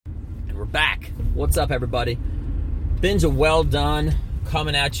we're back. What's up, everybody? Binge of Well Done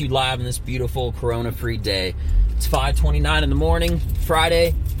coming at you live on this beautiful Corona-free day. It's 5:29 in the morning,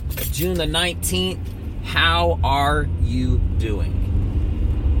 Friday, June the 19th. How are you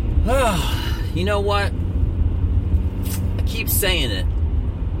doing? You know what? I keep saying it.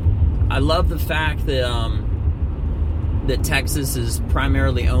 I love the fact that that Texas is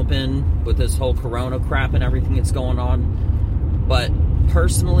primarily open with this whole Corona crap and everything that's going on. But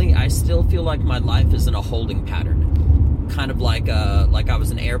personally, I still feel like my life is in a holding pattern. Kind of like I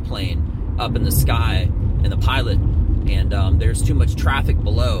was an airplane up in the sky and the pilot, and there's too much traffic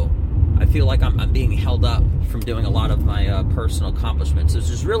below. I feel like I'm being held up from doing a lot of my personal accomplishments. It's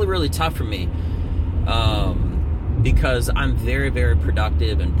just really, really tough for me because I'm very, very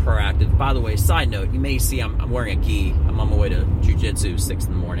productive and proactive. By the way, side note, you may see I'm wearing a gi. I'm on my way to jiu-jitsu 6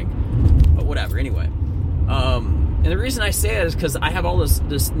 in the morning. But whatever, anyway. And the reason I say it is because I have all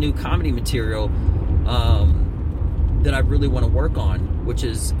this new comedy material that I really want to work on, which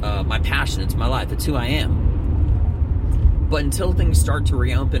is my passion. It's my life. It's who I am. But until things start to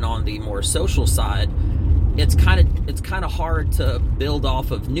reopen on the more social side, it's kind of hard to build off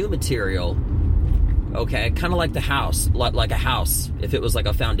of new material. Okay, kind of like the house, like a house. If it was like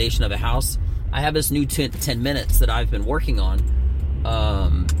a foundation of a house, I have this new 10 minutes that I've been working on,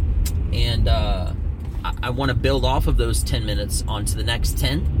 and I want to build off of those 10 minutes onto the next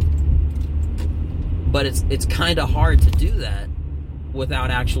 10. But it's kind of hard to do that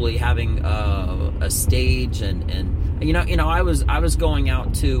without actually having a stage and you know I was going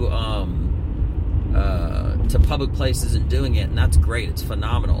out to public places and doing it, and that's great. It's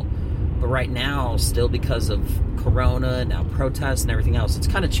phenomenal. But right now, still because of Corona and now protests and everything else, it's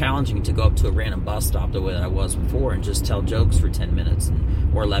kind of challenging to go up to a random bus stop the way that I was before and just tell jokes for 10 minutes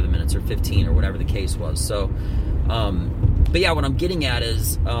or 11 minutes or 15 or whatever the case was. So, but yeah, what I'm getting at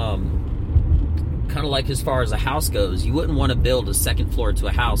is kind of like as far as a house goes, you wouldn't want to build a second floor to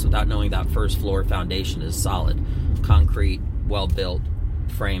a house without knowing that first floor foundation is solid, concrete, well built,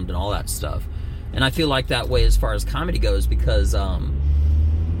 framed, and all that stuff. And I feel like that way as far as comedy goes because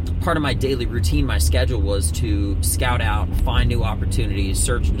part of my daily routine, my schedule was to scout out, find new opportunities,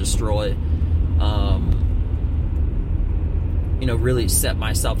 search and destroy, really set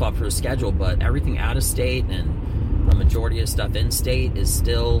myself up for a schedule. But everything out of state and a majority of stuff in state is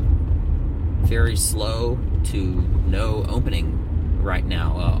still very slow to no opening right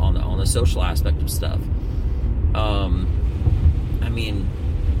now on the social aspect of stuff.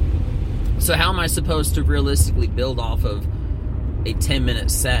 So how am I supposed to realistically build off of a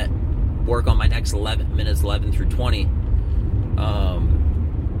 10-minute set, work on my next 11 minutes, 11 through 20,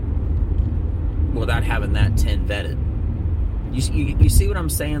 without having that 10 vetted? You see what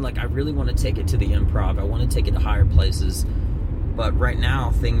I'm saying? Like, I really want to take it to the improv. I want to take it to higher places. But right now,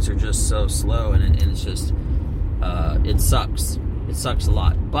 things are just so slow, and it's just, it sucks. It sucks a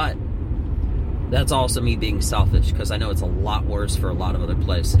lot. But that's also me being selfish, because I know it's a lot worse for a lot of other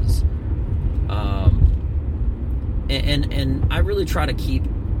places. And I really try to keep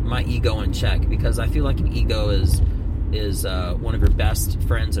my ego in check, because I feel like an ego is one of your best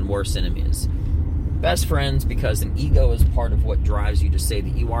friends and worst enemies. Best friends, because an ego is part of what drives you to say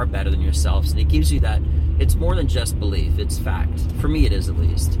that you are better than yourselves, and it gives you that. It's more than just belief, it's fact. For me, it is, at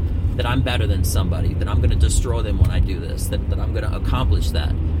least, that I'm better than somebody, that I'm going to destroy them when I do this, that I'm going to accomplish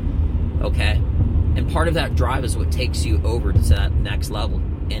that. Okay? And part of that drive is what takes you over to that next level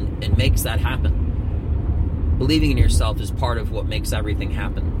and makes that happen. Believing in yourself is part of what makes everything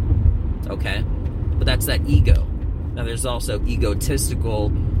happen. Okay? But that's that ego. Now, there's also egotistical,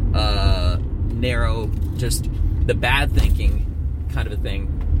 narrow, just the bad thinking kind of a thing,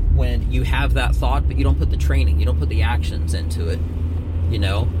 when you have that thought, but you don't put the training, you don't put the actions into it,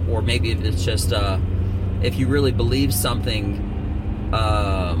 or maybe it's just, if you really believe something,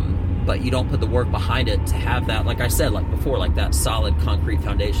 but you don't put the work behind it to have that, like I said, like before, like that solid concrete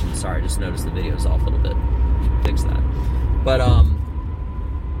foundation. Sorry, I just noticed the video's off a little bit. Fix that. But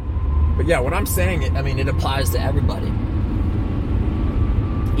yeah, what I'm saying, it applies to everybody.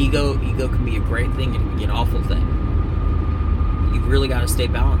 Ego can be a great thing, it can be an awful thing. You've really got to stay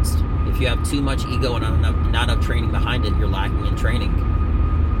balanced. If you have too much ego and not enough training behind it, you're lacking in training.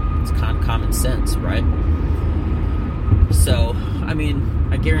 It's kind of common sense, right? So, I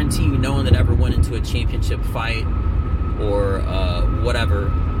guarantee you, no one that ever went into a championship fight or whatever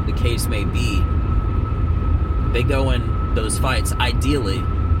the case may be, they go in those fights, ideally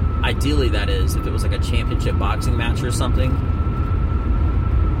that is, if it was like a championship boxing match or something,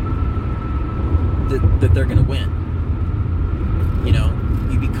 that they're going to win.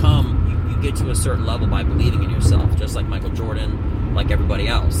 You get to a certain level by believing in yourself, just like Michael Jordan, like everybody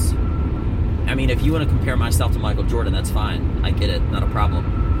else. I mean, if you want to compare myself to Michael Jordan, that's fine. I get it. Not a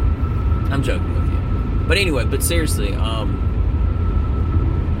problem. I'm joking with you. But anyway, but seriously,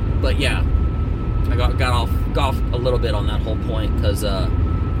 but yeah, I got off a little bit on that whole point because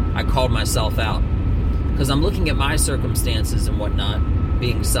I called myself out. Because I'm looking at my circumstances and whatnot,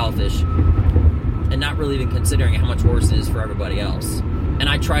 being selfish, and not really even considering how much worse it is for everybody else. And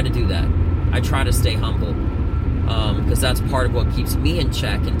I try to do that. I try to stay humble. Because that's part of what keeps me in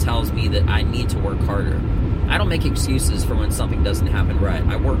check and tells me that I need to work harder. I don't make excuses for when something doesn't happen right.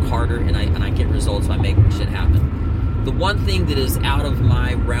 I work harder and I get results by making shit happen. The one thing that is out of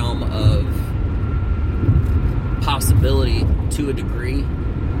my realm of possibility to a degree,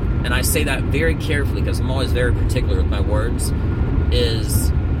 and I say that very carefully because I'm always very particular with my words,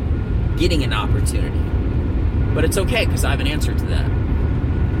 is getting an opportunity. But it's okay because I have an answer to that.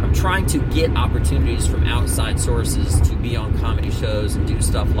 I'm trying to get opportunities from outside sources to be on comedy shows and do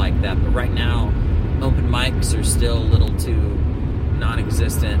stuff like that. But right now, open mics are still a little too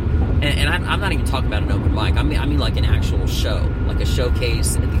non-existent. And I'm not even talking about an open mic. I mean like an actual show, like a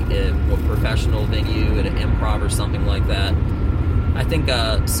showcase at a professional venue, at an improv or something like that. I think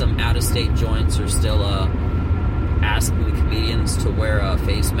some out-of-state joints are still asking the comedians to wear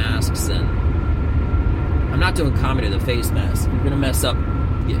face masks. And I'm not doing comedy with a face mask. You're going to mess up.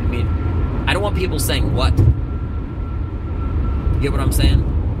 I mean, I don't want people saying what. You get what I'm saying?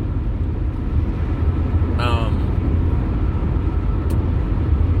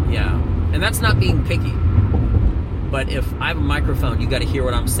 Yeah. And that's not being picky. But if I have a microphone, you got to hear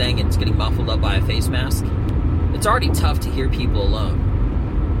what I'm saying and it's getting muffled up by a face mask. It's already tough to hear people alone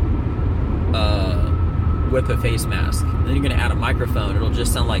with a face mask. And then you're going to add a microphone. It'll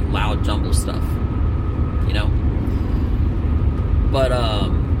just sound like loud jumble stuff. You know? But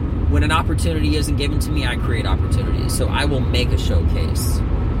when an opportunity isn't given to me, I create opportunities. So I will make a showcase.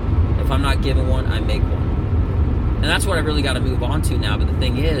 If I'm not given one, I make one. And that's what I really got to move on to now. But the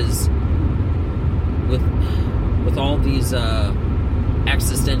thing is, with all these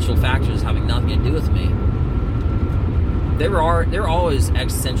existential factors having nothing to do with me, they're always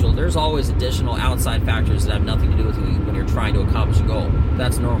existential. There's always additional outside factors that have nothing to do with you when you're trying to accomplish a goal.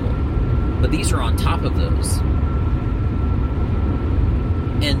 That's normal. But these are on top of those.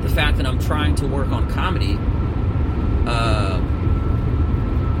 And the fact that I'm trying to work on comedy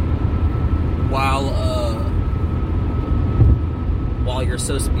while you're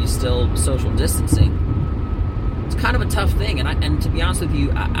supposed to be still social distancing, it's kind of a tough thing. And to be honest with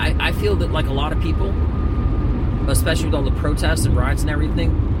you, I feel that like a lot of people, especially with all the protests and riots and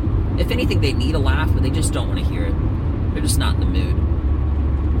everything, if anything, they need a laugh, but they just don't want to hear it. They're just not in the mood.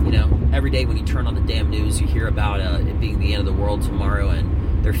 You know, every day when you turn on the damn news, you hear about it being the end of the world tomorrow, and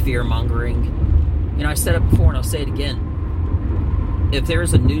they're fear-mongering. You know, I said it before, and I'll say it again. If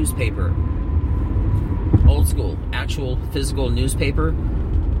there's a newspaper, old school, actual physical newspaper,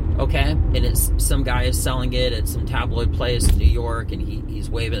 okay, and it's some guy is selling it at some tabloid place in New York, and he's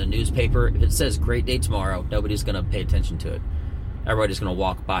waving a newspaper. If it says great day tomorrow, nobody's going to pay attention to it. Everybody's going to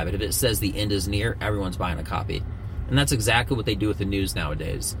walk by. But if it says the end is near, everyone's buying a copy. And that's exactly what they do with the news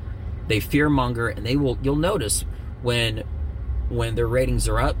nowadays. They fearmonger, and you'll notice when their ratings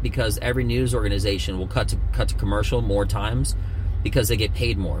are up, because every news organization will cut to commercial more times because they get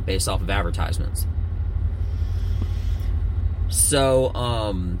paid more based off of advertisements. So,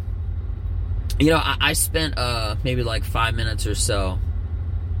 you know, I spent maybe like 5 minutes or so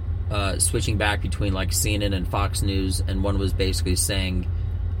switching back between like CNN and Fox News, and one was basically saying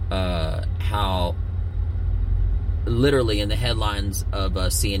how literally in the headlines of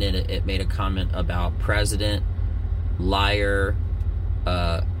CNN it made a comment about president, liar,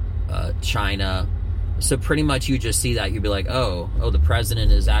 China. So pretty much you just see that, you'd be like, oh, the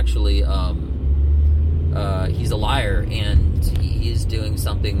president is actually he's a liar, and he's doing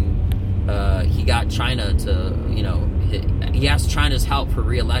something. He got China to, you know, he asked China's help for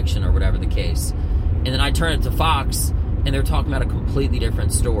re-election or whatever the case. And then I turn it to Fox, and they're talking about a completely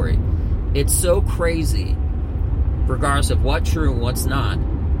different story. It's so crazy, regardless of what's true and what's not,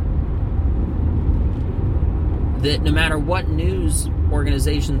 that no matter what news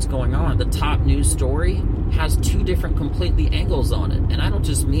organization's going on, the top news story has two different completely angles on it. And I don't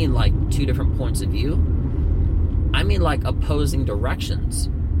just mean like two different points of view. I mean like opposing directions.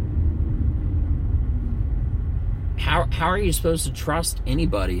 How are you supposed to trust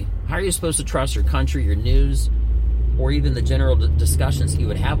anybody? How are you supposed to trust your country, your news, or even the general discussions you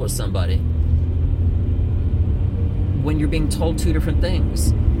would have with somebody when you're being told two different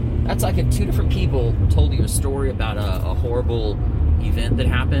things? That's like if two different people told you a story about a horrible event that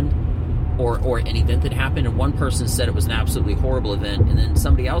happened, or an event that happened, and one person said it was an absolutely horrible event, and then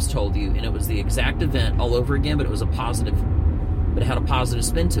somebody else told you, and it was the exact event all over again, but it was but it had a positive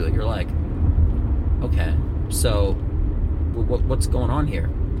spin to it. You're like, okay, so what's going on here?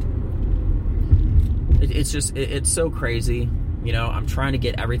 It's so crazy. I'm trying to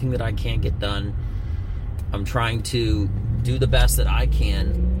get everything that I can get done. I'm trying to do the best that I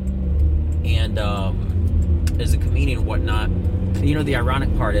can, and as a comedian and whatnot. The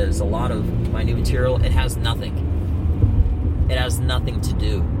ironic part is a lot of my new material, it has nothing to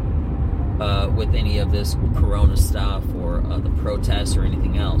do with any of this corona stuff or the protests or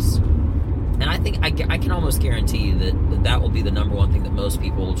anything else. And I think I can almost guarantee you that will be the number one thing that most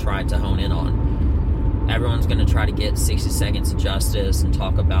people will try to hone in on. Everyone's going to try to get 60 seconds of justice and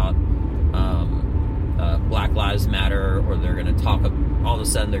talk about Black Lives Matter, or they're going to talk, all of a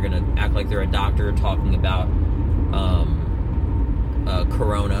sudden they're going to act like they're a doctor talking about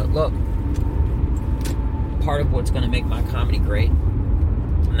corona. Look, part of what's going to make my comedy great,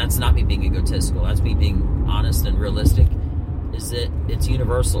 and that's not me being egotistical, that's me being honest and realistic, is that it's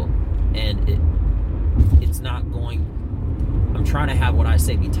universal, and it's not going, I'm trying to have what I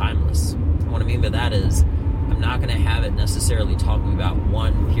say be timeless. And what I mean by that is, I'm not going to have it necessarily talking about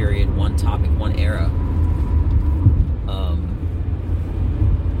one period, one topic, one era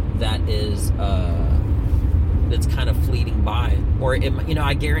that is that's kind of fleeting by, or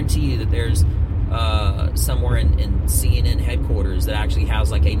I guarantee you that there's somewhere in CNN headquarters that actually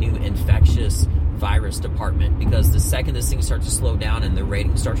has like a new infectious virus department, because the second this thing starts to slow down and the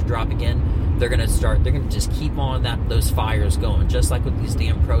ratings start to drop again, they're gonna just keep on those fires going, just like with these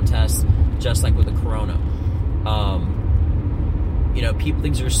damn protests, just like with the corona.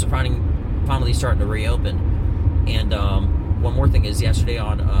 Things are finally starting to reopen. And one more thing is, yesterday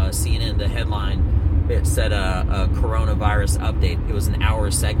on CNN, the headline, it said a coronavirus update. It was an hour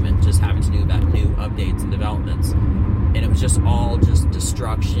segment just having to do about new updates and developments. And it was just all just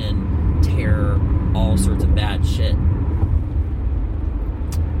destruction, terror, all sorts of bad shit.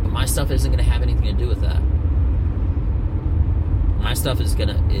 But my stuff isn't going to have anything to do with that. My stuff is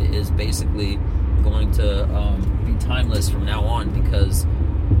basically going to be timeless from now on, because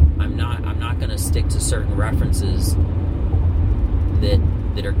I'm not going to stick to certain references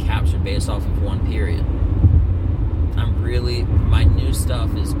that are captured based off of one period. My new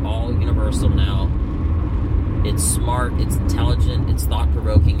stuff is all universal now. It's smart, it's intelligent, it's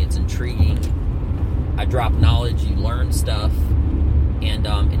thought-provoking, it's intriguing. I drop knowledge, you learn stuff, and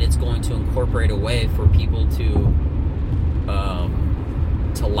it's going to incorporate a way for people to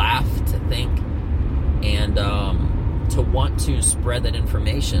laugh, to think, and to want to spread that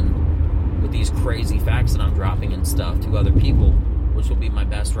information with these crazy facts that I'm dropping and stuff to other people, which will be my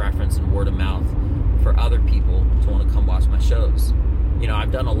best reference and word of mouth for other people to want to come watch my shows.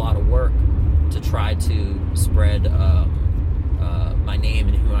 I've done a lot of work to try to spread my name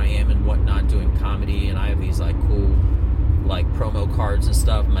and who I am and whatnot doing comedy, and I have these cool promo cards and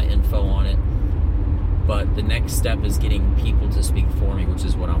stuff, my info on it. But the next step is getting people to speak for me, which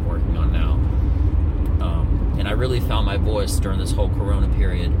is what I'm working on now. And I really found my voice during this whole corona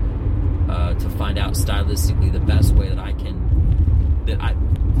period, to find out stylistically the best way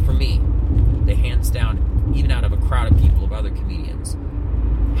for me, the hands down, even out of a crowd of people, of other comedians,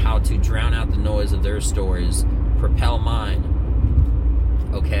 how to drown out the noise of their stories, propel mine,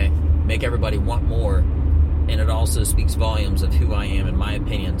 okay, make everybody want more, and it also speaks volumes of who I am and my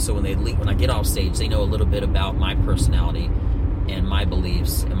opinion. So when I get off stage, they know a little bit about my personality and my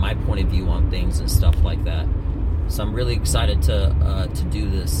beliefs and my point of view on things and stuff like that. So I'm really excited to do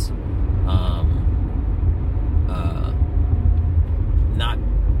this. Not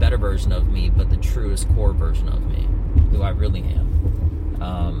better version of me, but the truest core version of me, who I really am,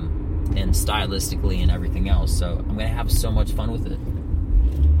 and stylistically and everything else. So I'm going to have so much fun with it.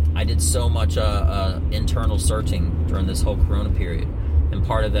 I did so much internal searching during this whole corona period, and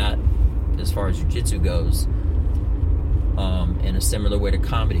part of that, as far as jiu-jitsu goes, in a similar way to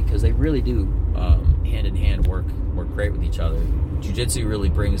comedy, because they really do hand in hand work great with each other. Jiu-jitsu really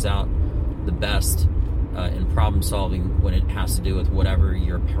brings out the best in problem solving when it has to do with whatever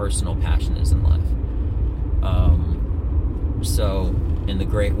your personal passion is in life. So in the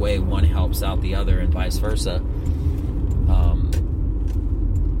great way, one helps out the other and vice versa.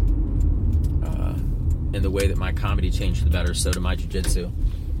 In the way that my comedy changed for the better, so did my jiu-jitsu,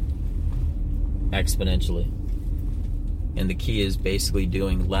 exponentially. And the key is basically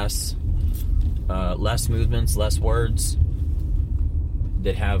doing less movements, less words,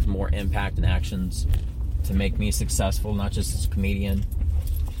 that have more impact and actions to make me successful, not just as a comedian,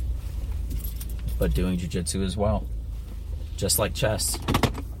 but doing jiu-jitsu as well, just like chess.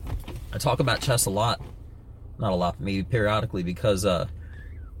 I talk about chess a lot. Not a lot, maybe periodically, because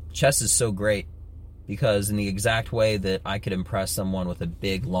chess is so great. Because in the exact way that I could impress someone with a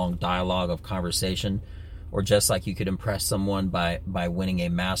big, long dialogue of conversation, or just like you could impress someone by winning a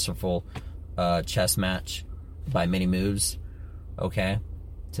masterful chess match by many moves, okay?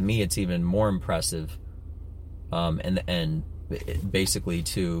 To me, it's even more impressive, and basically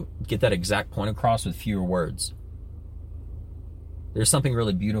to get that exact point across with fewer words. There's something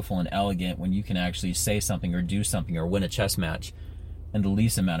really beautiful and elegant when you can actually say something or do something or win a chess match in the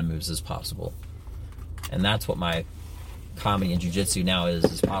least amount of moves as possible. And that's what my comedy and jiu-jitsu now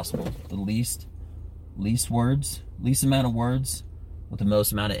is possible. The least words, least amount of words with the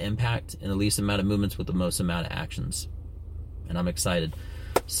most amount of impact, and the least amount of movements with the most amount of actions. And I'm excited.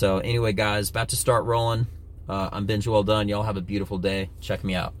 So anyway, guys, about to start rolling. I'm Benji Well Done. Y'all have a beautiful day. Check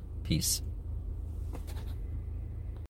me out. Peace.